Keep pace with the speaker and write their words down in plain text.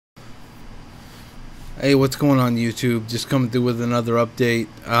Hey, what's going on YouTube? Just coming through with another update.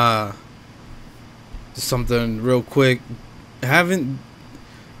 Just something real quick. I haven't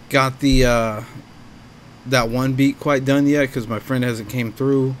got the that one beat quite done yet because my friend hasn't came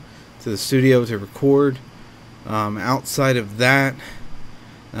through to the studio to record. Outside of that,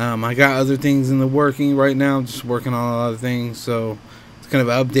 I got other things in the working right now. I'm just working on a lot of things, so it's kind of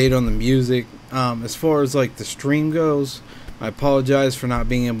an update on the music. As far as like the stream goes, I apologize for not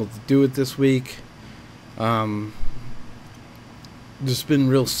being able to do it this week. Just been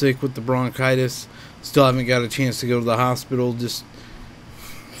real sick with the bronchitis. Still haven't got a chance to go to the hospital. Just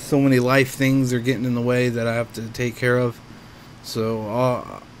so many life things are getting in the way that I have to take care of. So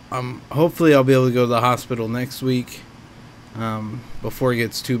hopefully I'll be able to go to the hospital next week before it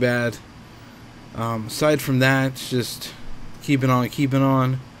gets too bad. Aside from that, just keeping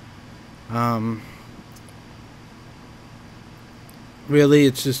on. Really,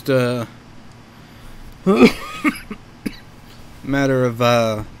 it's just matter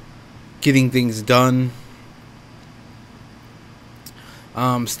of getting things done.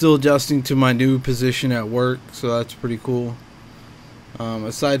 Still adjusting to my new position at work, so that's pretty cool.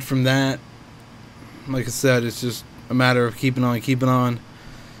 Aside from that, like I said, it's just a matter of keeping on.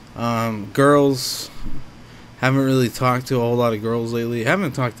 Girls, haven't really talked to a whole lot of girls lately.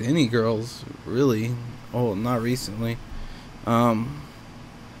 Haven't talked to any girls really. Oh, not recently.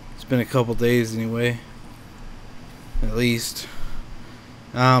 It's been a couple days anyway, at least.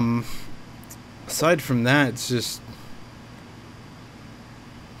 Aside from that, it's just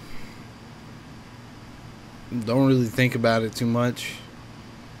don't really think about it too much.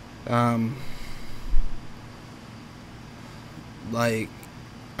 Like,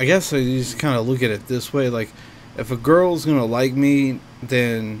 I guess I just kind of look at it this way: like, if a girl's gonna like me,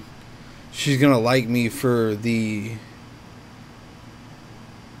 then she's gonna like me for the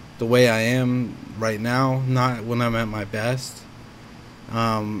way I am right now, not when I'm at my best.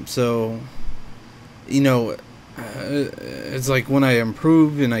 So, you know, it's like when I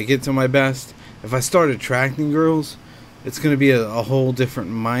improve and I get to my best, if I start attracting girls, it's going to be a whole different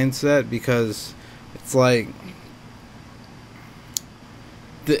mindset, because it's like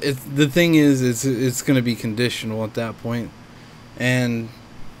the thing is it's going to be conditional at that point. And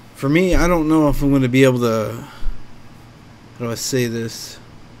for me, I don't know if I'm going to be able to, how do I say this,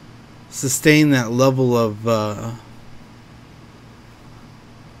 sustain that level of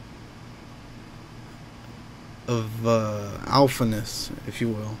alphaness, if you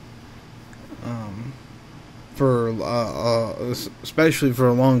will, for especially for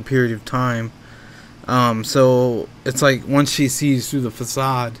a long period of time. So it's like once she sees through the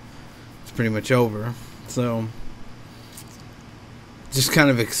facade, it's pretty much over. So just kind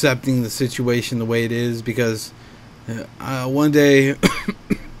of accepting the situation the way it is, because one day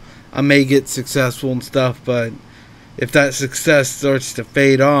I may get successful and stuff, but if that success starts to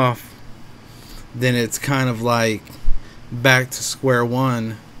fade off, then it's kind of like back to square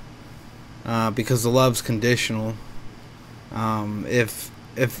one, because the love's conditional. If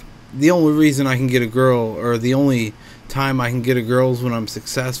the only reason I can get a girl, or the only time I can get a girl, is when I'm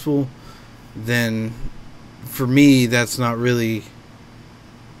successful, then for me that's not really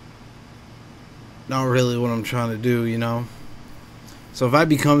what I'm trying to do, you know. So if I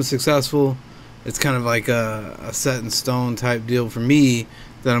become successful, it's kind of like a set in stone type deal for me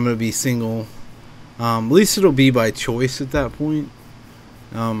that I'm going to be single. At least it'll be by choice at that point.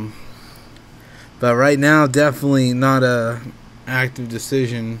 But right now, definitely not a active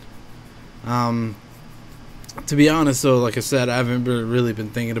decision. To be honest, though, like I said, I haven't really been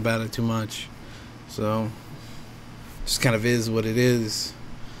thinking about it too much. So, just kind of is what it is.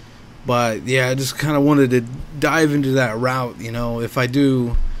 But yeah, I just kind of wanted to dive into that route, you know. If I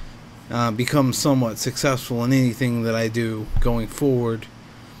do become somewhat successful in anything that I do going forward,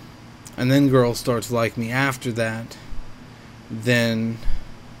 and then girls start to like me after that, then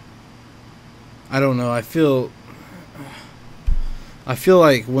I don't know, I feel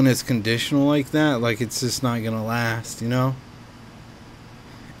like when it's conditional like that, like it's just not gonna last, you know,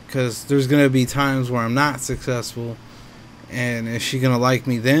 because there's gonna be times where I'm not successful, and is she gonna like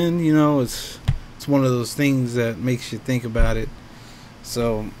me then? You know, it's one of those things that makes you think about it.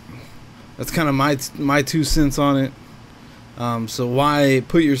 So that's kind of my 2 cents on it. So why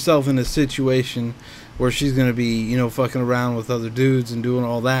put yourself in a situation where she's gonna be, you know, fucking around with other dudes and doing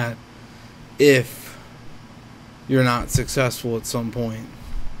all that if you're not successful at some point,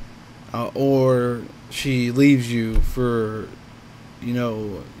 or she leaves you for, you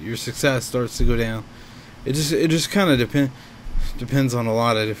know, your success starts to go down. It just kind of depends on a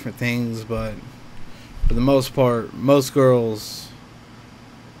lot of different things, but for the most part, most girls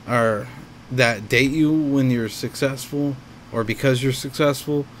are that date you when you're successful or because you're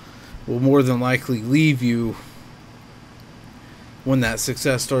successful will more than likely leave you when that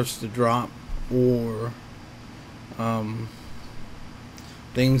success starts to drop, or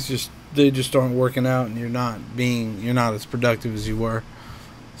things just aren't working out and you're not as productive as you were.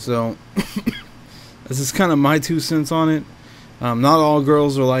 So this is kind of my 2 cents on it. Not all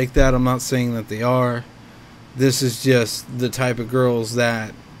girls are like that. I'm not saying that they are. This is just the type of girls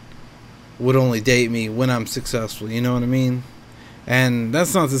that would only date me when I'm successful, you know what I mean? And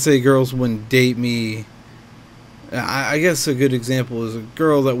that's not to say girls wouldn't date me. I guess a good example is a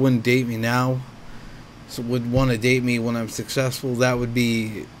girl that wouldn't date me now, so would want to date me when I'm successful. That would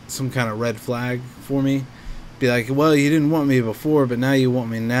be some kind of red flag for me. Be like, well, you didn't want me before, but now you want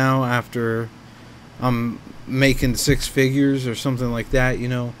me now after I'm making 6 figures or something like that, you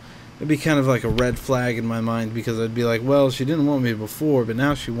know. It'd be kind of like a red flag in my mind, because I'd be like, well, she didn't want me before, but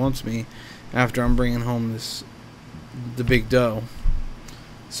now she wants me after I'm bringing home the big dough.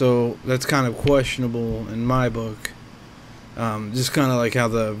 So that's kind of questionable in my book. Just kind of like how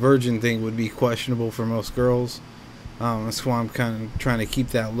the virgin thing would be questionable for most girls. That's why I'm kind of trying to keep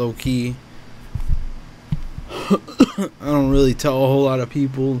that low key. I don't really tell a whole lot of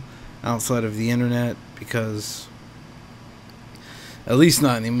people outside of the internet, because, at least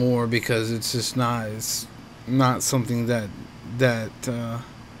not anymore, because it's just not, it's not something that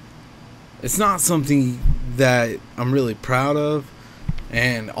it's not something that I'm really proud of.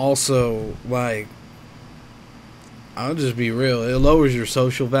 And also, like, I'll just be real, it lowers your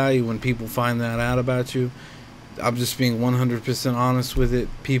social value when people find that out about you. I'm just being 100% honest with it.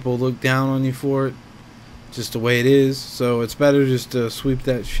 People look down on you for it, just the way it is. So it's better just to sweep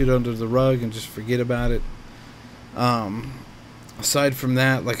that shit under the rug and just forget about it. Aside from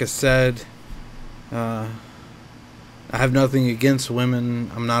that, like I said, I have nothing against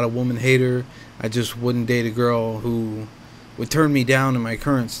women. I'm not a woman hater. I just wouldn't date a girl who would turn me down in my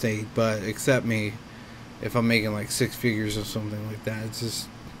current state, but accept me if I'm making like 6 figures or something like that. It's just,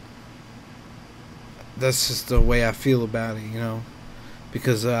 that's just the way I feel about it, you know.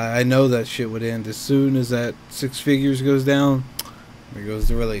 Because I know that shit would end as soon as that 6 figures goes down. There goes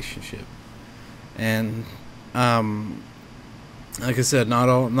the relationship. And like I said, not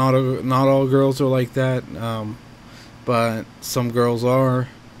all girls are like that, but some girls are,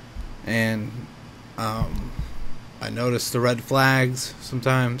 and I notice the red flags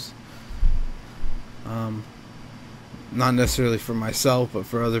sometimes. Not necessarily for myself, but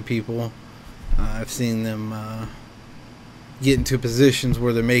for other people. I've seen them get into positions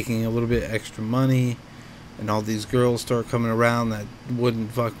where they're making a little bit extra money, and all these girls start coming around that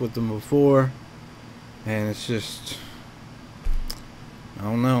wouldn't fuck with them before, and it's just, I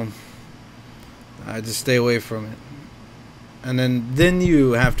don't know. I just stay away from it. And then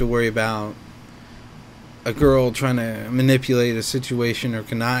you have to worry about a girl trying to manipulate a situation or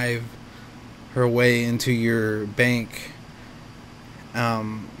connive her way into your bank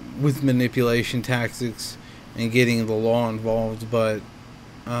with manipulation tactics and getting the law involved. But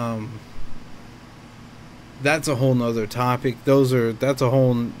that's a whole nother topic. That's a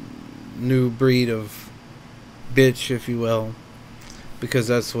whole new breed of bitch, if you will, because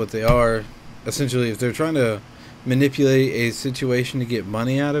that's what they are. Essentially, if they're trying to manipulate a situation to get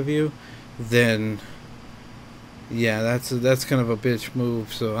money out of you, then yeah, that's kind of a bitch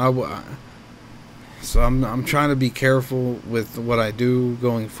move. So I'm trying to be careful with what I do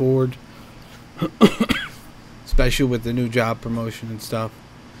going forward, especially with the new job promotion and stuff.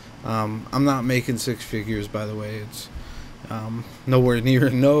 I'm not making 6 figures, by the way. It's nowhere near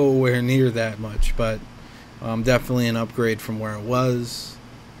that much, but definitely an upgrade from where it was.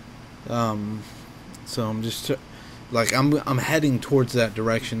 So I'm just like I'm heading towards that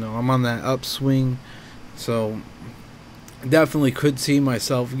direction though. I'm on that upswing, so definitely could see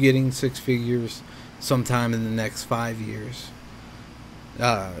myself getting 6 figures sometime in the next 5 years.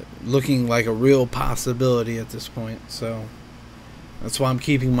 Looking like a real possibility at this point. So that's why I'm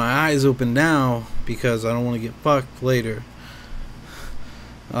keeping my eyes open now, because I don't want to get fucked later.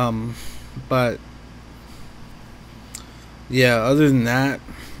 But yeah, other than that,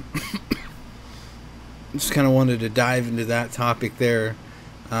 just kind of wanted to dive into that topic there,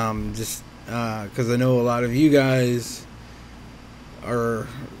 just because I know a lot of you guys are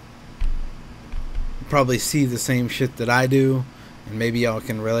probably see the same shit that I do, and maybe y'all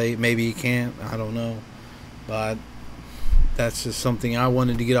can relate, maybe you can't, I don't know, but that's just something I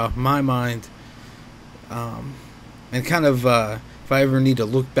wanted to get off my mind, and kind of if I ever need to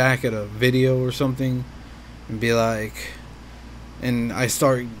look back at a video or something and be like, and I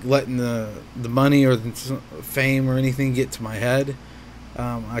start letting the money or the fame or anything get to my head,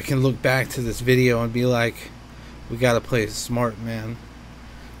 I can look back to this video and be like, we gotta play smart, man,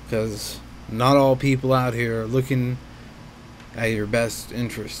 because not all people out here are looking at your best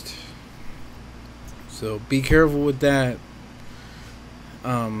interest. So be careful with that.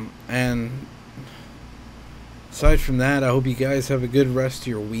 And aside from that, I hope you guys have a good rest of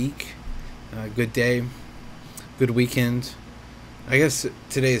your week, good day, good weekend. I guess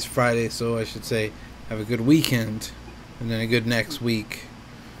today is Friday, so I should say have a good weekend and then a good next week.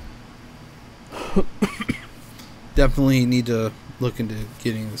 Definitely need to look into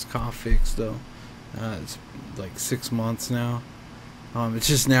getting this cough fixed, though. It's like 6 months now. It's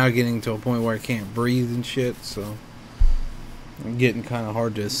just now getting to a point where I can't breathe and shit, so I'm getting kind of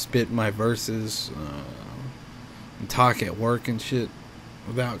hard to spit my verses and talk at work and shit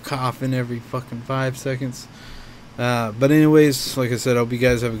without coughing every fucking 5 seconds. But anyways, like I said, I hope you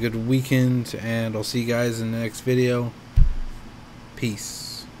guys have a good weekend, and I'll see you guys in the next video. Peace.